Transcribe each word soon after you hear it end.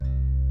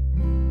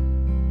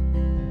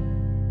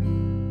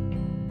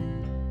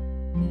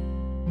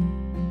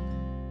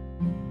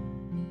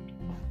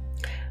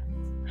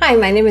Hi,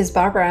 my name is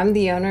Barbara. I'm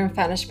the owner and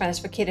founder of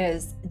Spanish for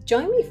Kiddos.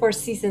 Join me for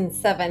season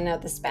 7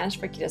 of the Spanish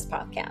for Kiddos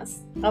podcast.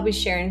 I'll be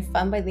sharing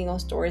fun bilingual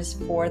stories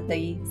for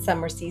the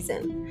summer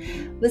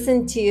season.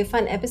 Listen to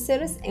fun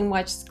episodes and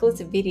watch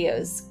exclusive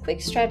videos,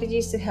 quick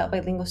strategies to help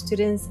bilingual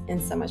students,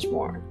 and so much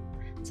more.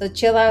 So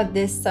chill out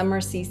this summer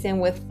season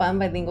with fun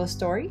bilingual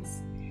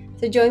stories.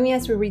 So join me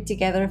as we read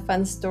together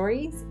fun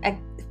stories,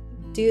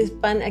 do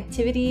fun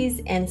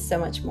activities, and so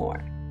much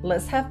more.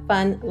 Let's have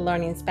fun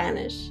learning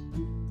Spanish.